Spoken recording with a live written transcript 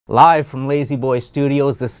Live from Lazy Boy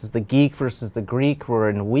Studios, this is the Geek versus the Greek. We're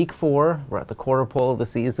in week 4. We're at the quarter pole of the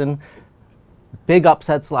season. Big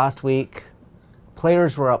upsets last week.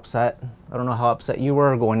 Players were upset. I don't know how upset you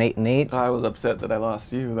were, going 8-8. I was upset that I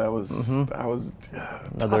lost you. That was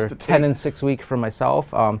Another tough to 10-6 week for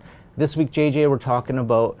myself. This week, JJ, we're talking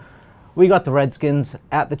about, we got the Redskins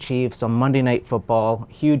at the Chiefs on Monday Night Football.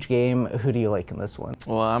 Huge game. Who do you like in this one?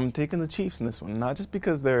 Well, I'm taking the Chiefs in this one, not just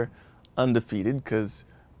because they're undefeated, because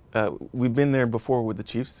we've been there before with the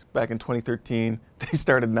Chiefs. Back in 2013, they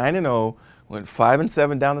started 9-0, went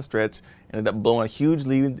 5-7 down the stretch, ended up blowing a huge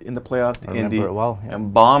lead in the playoffs to Indy,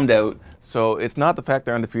 and bombed out. So it's not the fact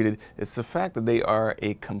they're undefeated, it's the fact that they are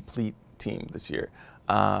a complete team this year.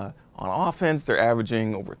 On offense, they're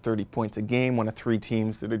averaging over 30 points a game, one of 3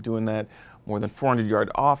 teams that are doing that, more than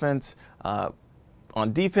 400-yard offense.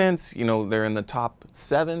 On defense, you know, they're in the top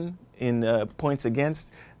 7 in points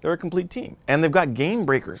against. They're a complete team. And they've got game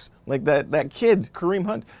breakers, like that kid, Kareem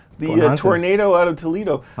Hunt, the tornado out of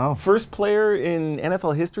Toledo. Oh. First player in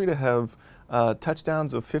NFL history to have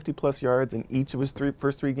touchdowns of 50-plus yards in each of his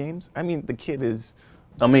first three games. I mean, the kid is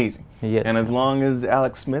amazing. He is. And as long as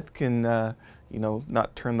Alex Smith can, you know,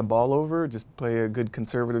 not turn the ball over, just play a good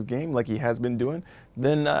conservative game like he has been doing,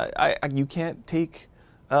 then you can't take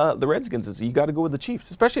the Redskins. You got to go with the Chiefs,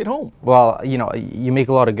 especially at home. Well, you know, you make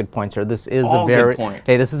a lot of good points here. This is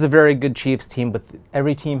this is a very good Chiefs team, but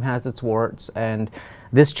every team has its warts, and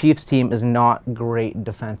this Chiefs team is not great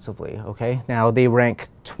defensively, okay? Now, they rank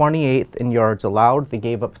 28th in yards allowed. They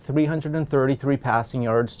gave up 333 passing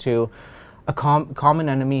yards to a common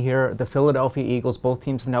enemy here, the Philadelphia Eagles. Both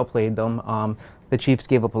teams have now played them. The Chiefs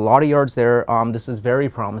gave up a lot of yards there. This is very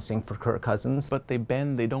promising for Kirk Cousins. But they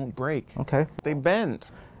bend, they don't break. Okay. They bend.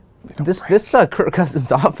 This Kirk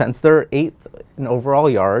Cousins offense, they're 8th in overall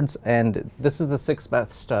yards, and this is the 6th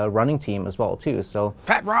best running team as well, too. So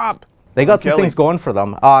Fat Rob. They got some things going for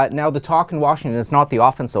them. Now, the talk in Washington is not the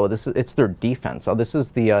offense, though. It's their defense. So this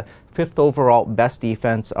is the 5th overall best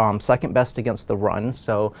defense, 2nd best against the run.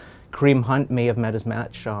 So Kareem Hunt may have met his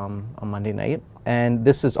match on Monday night. And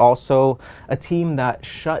this is also a team that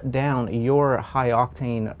shut down your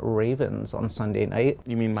high-octane Ravens on Sunday night.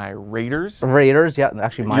 You mean my Raiders? Raiders, yeah.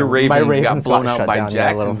 Actually, my Ravens got blown out by Jacksonville.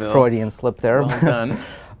 Yeah, a little Freudian slip there. Well done.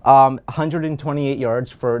 128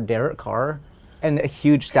 yards for Derek Carr. And a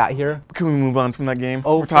huge stat here. Can we move on from that game?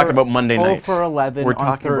 We're talking about Monday night. 0 for 11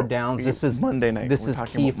 on third downs. This is Monday night. This is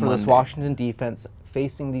key for this Washington defense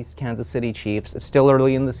facing these Kansas City Chiefs. It's still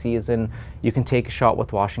early in the season. You can take a shot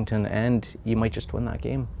with Washington, and you might just win that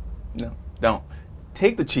game. No, don't.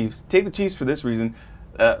 Take the Chiefs. Take the Chiefs for this reason.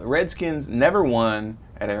 Redskins never won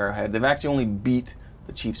at Arrowhead. They've actually only beat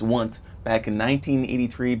the Chiefs once, back in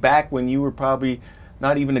 1983, back when you were probably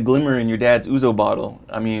not even a glimmer in your dad's Ouzo bottle.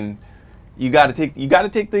 I mean, you got to take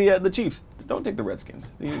the Chiefs. Don't take the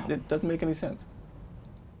Redskins. It doesn't make any sense.